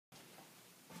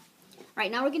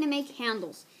Alright, now we're going to make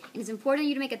handles. And it's important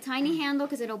you to make a tiny handle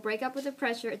because it'll break up with the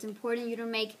pressure. It's important you to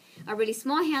make a really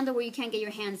small handle where you can't get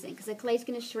your hands in because the clay's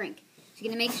going to shrink. So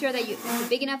you're going to make sure that it's a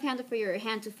big enough handle for your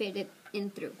hand to fit it in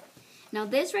through. Now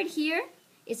this right here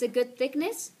is a good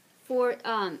thickness for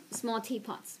small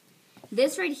teapots.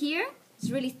 This right here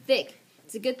is really thick.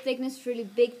 It's a good thickness for really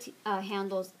big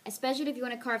handles, especially if you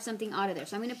want to carve something out of there.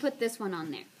 So I'm going to put this one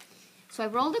on there. So I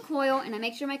rolled the coil and I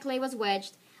make sure my clay was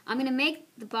wedged. I'm going to make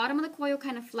the bottom of the coil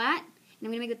kind of flat, and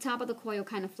I'm going to make the top of the coil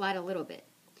kind of flat a little bit.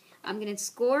 I'm going to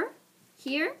score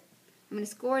here. I'm going to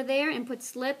score there and put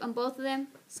slip on both of them.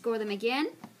 Score them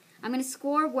again. I'm going to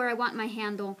score where I want my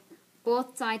handle,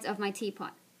 both sides of my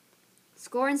teapot.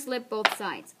 Score and slip both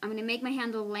sides. I'm going to make my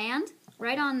handle land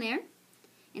right on there,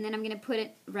 and then I'm going to put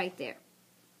it right there.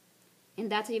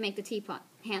 And that's how you make the teapot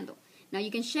handle. Now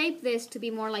you can shape this to be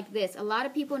more like this. A lot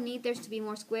of people need theirs to be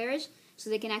more squarish so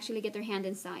they can actually get their hand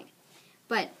inside.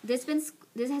 But this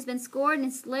has been scored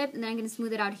and slipped, and then I'm going to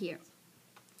smooth it out here.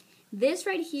 This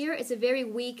right here is a very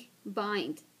weak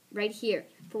bind right here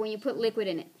for when you put liquid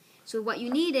in it. So what you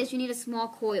need is you need a small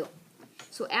coil.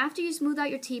 So after you smooth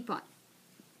out your teapot,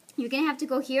 you're going to have to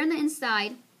go here on the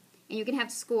inside, and you're going to have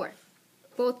to score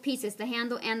both pieces, the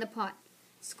handle and the pot.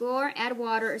 Score, add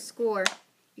water, or score.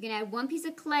 You're going to add one piece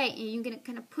of clay, and you're going to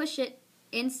kind of push it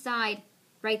inside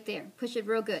right there. Push it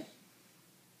real good,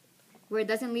 where it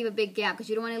doesn't leave a big gap, because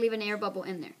you don't want to leave an air bubble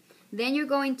in there. Then you're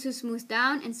going to smooth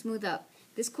down and smooth up.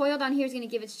 This coil down here is going to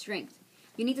give it strength.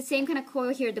 You need the same kind of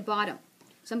coil here at the bottom.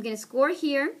 So I'm going to score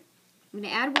here. I'm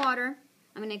going to add water.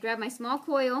 I'm going to grab my small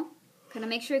coil, kind of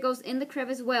make sure it goes in the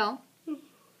crevice as well.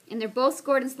 And they're both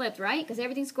scored and slipped, right? Because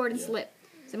everything's scored and slipped.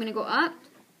 So I'm going to go up,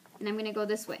 and I'm going to go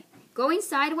this way. Going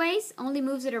sideways only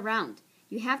moves it around.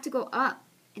 You have to go up,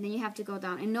 and then you have to go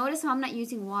down. And notice how I'm not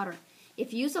using water.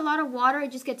 If you use a lot of water,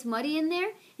 it just gets muddy in there,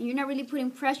 and you're not really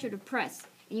putting pressure to press.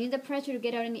 And you need the pressure to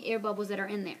get out any air bubbles that are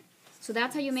in there. So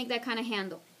that's how you make that kind of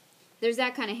handle. There's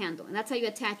that kind of handle, and that's how you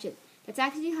attach it. That's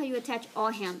actually how you attach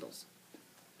all handles.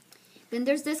 Then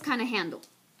there's this kind of handle.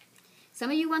 Some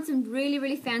of you want some really,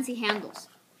 really fancy handles.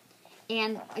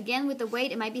 And again, with the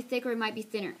weight, it might be thicker, it might be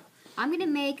thinner. I'm going to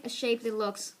make a shape that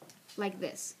looks like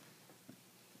this.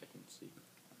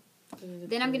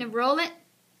 Then I'm going to roll it.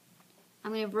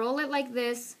 I'm going to roll it like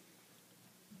this.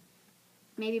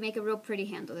 Maybe make a real pretty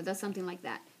handle that does something like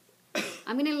that.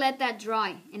 I'm going to let that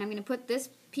dry, and I'm going to put this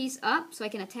piece up so I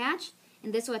can attach,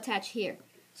 and this will attach here.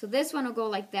 So this one will go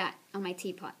like that on my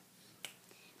teapot.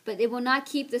 But it will not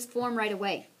keep this form right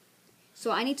away.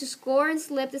 So I need to score and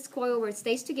slip this coil where it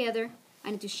stays together.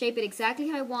 I need to shape it exactly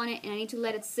how I want it, and I need to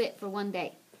let it sit for one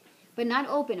day. But not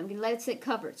open. I'm going to let it sit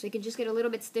covered so it can just get a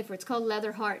little bit stiffer. It's called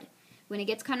leather hard. When it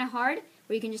gets kind of hard,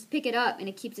 where you can just pick it up and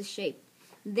it keeps its shape.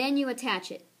 Then you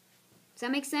attach it. Does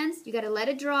that make sense? You got to let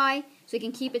it dry so it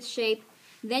can keep its shape.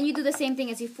 Then you do the same thing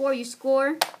as before. You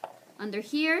score under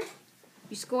here.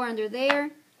 You score under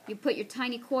there. You put your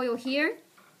tiny coil here.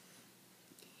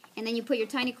 And then you put your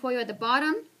tiny coil at the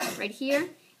bottom, right here.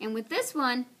 And with this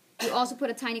one, you also put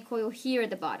a tiny coil here at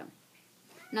the bottom.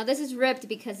 Now this is ripped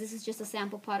because this is just a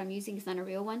sample pot I'm using. It's not a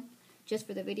real one, just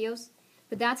for the videos.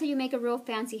 But that's how you make a real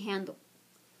fancy handle.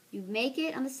 You make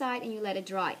it on the side and you let it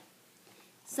dry.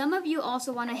 Some of you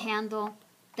also want a handle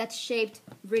that's shaped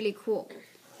really cool.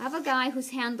 I have a guy whose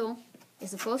handle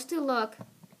is supposed to look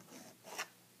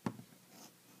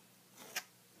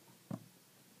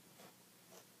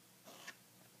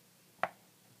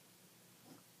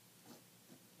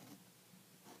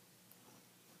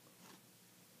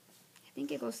I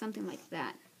think it goes something like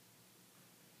that.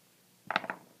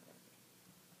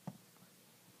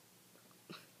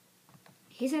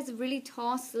 He has a really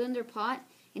tall cylinder pot,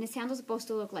 and his handle's supposed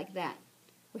to look like that,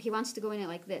 where he wants to go in it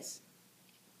like this.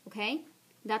 Okay?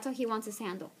 That's how he wants his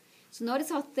handle. So notice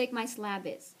how thick my slab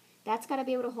is. That's got to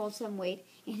be able to hold some weight,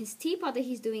 and his teapot that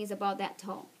he's doing is about that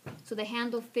tall. So the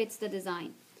handle fits the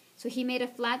design. So he made a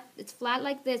flat, it's flat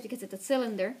like this because it's a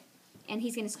cylinder, and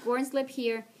he's going to score and slip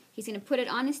here. He's going to put it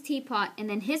on his teapot, and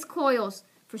then his coils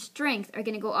for strength are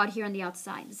going to go out here on the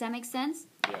outside. Does that make sense?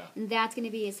 Yeah. And that's going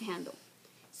to be his handle.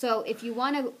 So if you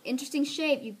want an interesting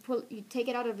shape, you take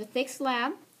it out of a thick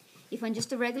slab. If you want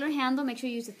just a regular handle, make sure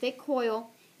you use a thick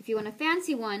coil. If you want a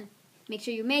fancy one, make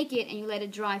sure you make it and you let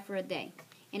it dry for a day.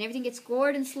 And everything gets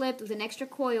scored and slipped with an extra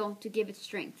coil to give it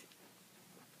strength.